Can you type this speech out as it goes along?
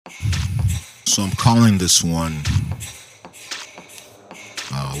So I'm calling this one,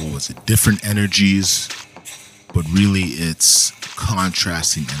 what was it? Different energies, but really it's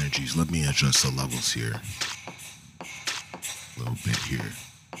contrasting energies. Let me adjust the levels here a little bit here.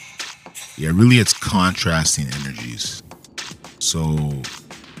 Yeah, really it's contrasting energies. So,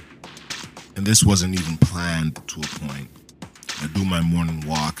 and this wasn't even planned to a point. I do my morning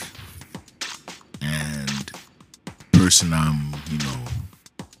walk, and person I'm,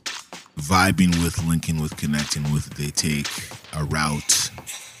 vibing with, linking with, connecting with, they take a route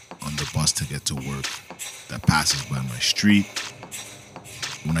on the bus to get to work that passes by my street.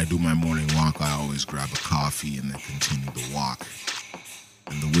 When I do my morning walk, I always grab a coffee and then continue the walk.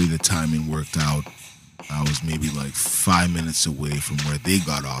 And the way the timing worked out, I was maybe like 5 minutes away from where they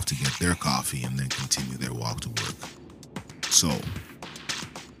got off to get their coffee and then continue their walk to work. So,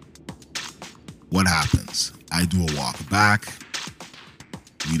 what happens? I do a walk back,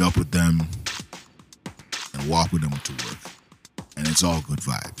 meet up with them, and walk with them to work. And it's all good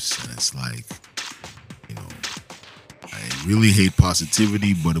vibes. And it's like, I really hate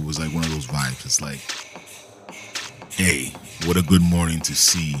positivity, but it was like one of those vibes. It's like, hey, what a good morning to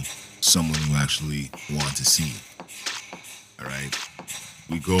see someone you actually want to see. All right.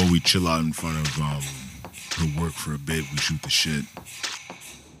 We go, we chill out in front of her work for a bit. We shoot the shit.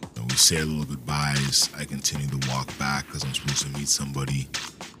 We say a little goodbyes. I continue to walk back because I'm supposed to meet somebody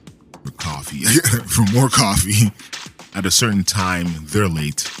for coffee, for more coffee. At a certain time, they're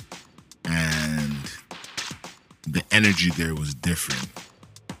late, and the energy there was different.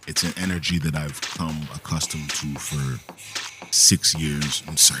 It's an energy that I've come accustomed to for 6 years.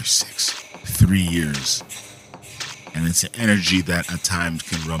 3 years. And it's an energy that at times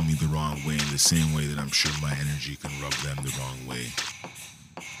can rub me the wrong way, in the same way that I'm sure my energy can rub them the wrong way.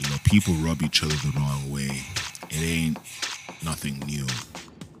 People rub each other the wrong way. It ain't nothing new.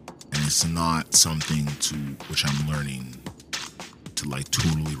 And it's not something to which I'm learning to like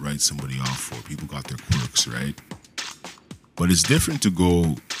totally write somebody off for. People got their quirks, right? But it's different to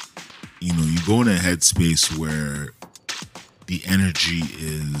go, you go in a headspace where the energy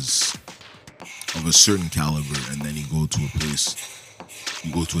is of a certain caliber, and then you go to a place,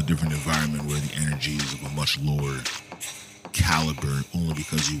 you go to a different environment where the energy is of a much lower caliber, only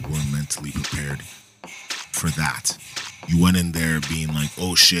because you weren't mentally prepared for that. You went in there being like,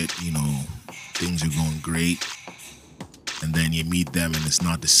 oh shit, things are going great, and then you meet them and it's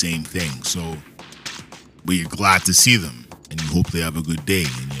not the same thing. So, but you're glad to see them, and you hope they have a good day,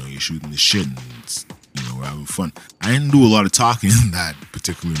 and you're shooting the shit, and it's, we're having fun. I didn't do a lot of talking in that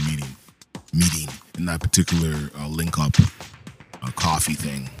particular meeting in that particular link up coffee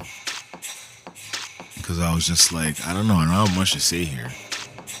thing, because I was just like, I don't have much to say here,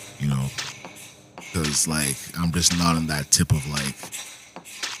 because like I'm just not on that tip of like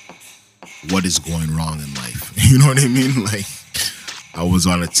what is going wrong in life. You know what I mean? Like I was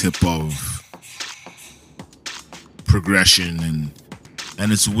on a tip of progression,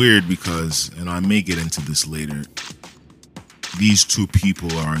 and it's weird because, and I may get into this later, these two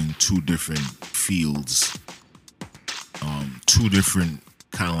people are in two different fields, two different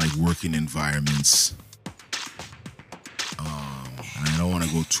kind of like working environments. And I don't want to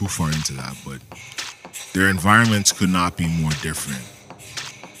go too far into that, but their environments could not be more different.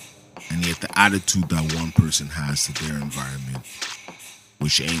 And yet the attitude that one person has to their environment,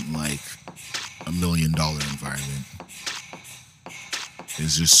 which ain't like $1 million environment,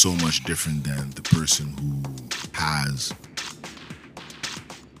 is just so much different than the person who has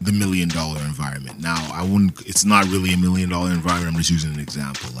the $1 million environment. Now, it's not really $1 million environment. I'm just using an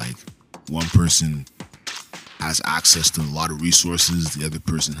example. Like one person has access to a lot of resources. The other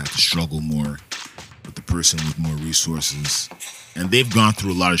person has to struggle more with the person with more resources. And they've gone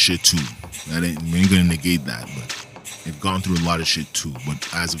through a lot of shit too. We ain't gonna negate that, but they've gone through a lot of shit too. But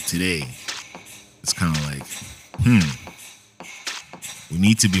as of today, it's kind of like, we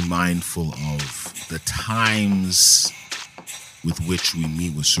need to be mindful of the times with which we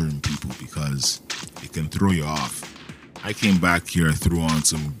meet with certain people, because it can throw you off. I came back here, I threw on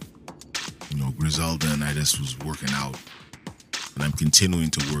some, Griselda, and I just was working out. And I'm continuing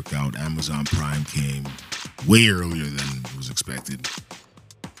to work out. Amazon Prime came way earlier than was expected.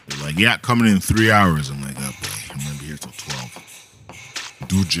 They're like, yeah, coming in 3 hours. I'm like, oh boy, I'm gonna be here till 12.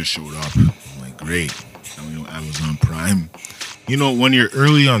 Dude just showed up. I'm like, great. Amazon Prime. When you're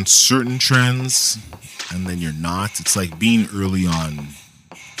early on certain trends and then you're not, it's like being early on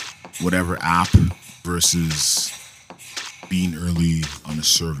whatever app versus being early on a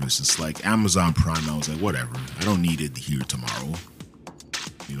service. It's like Amazon Prime, I was like, whatever, I don't need it here tomorrow.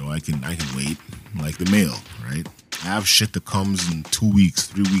 I can wait, like the mail, right? I have shit that comes in 2 weeks,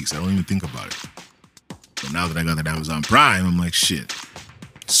 3 weeks. I don't even think about it. But now that I got that Amazon Prime, I'm like, shit.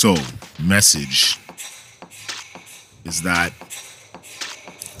 So, message is that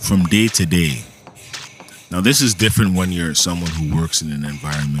from day to day. Now, this is different when you're someone who works in an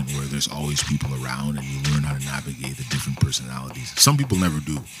environment where there's always people around and you learn how to navigate the different personalities. Some people never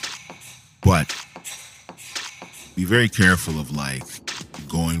do. But be very careful of like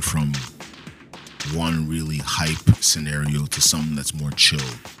going from one really hype scenario to something that's more chill.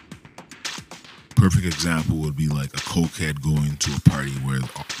 Perfect example would be like a cokehead going to a party where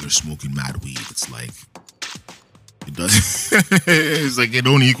they're smoking mad weed. It's like, it doesn't, it's like it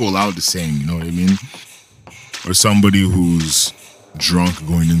don't equal out the same, you know what I mean? Or somebody who's drunk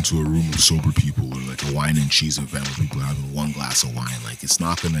going into a room of sober people, or like a wine and cheese event where people are having one glass of wine. Like it's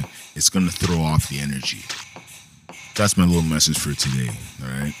gonna throw off the energy. That's my little message for today, all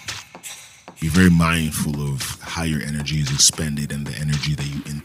right? Be very mindful of how your energy is expended and the energy that you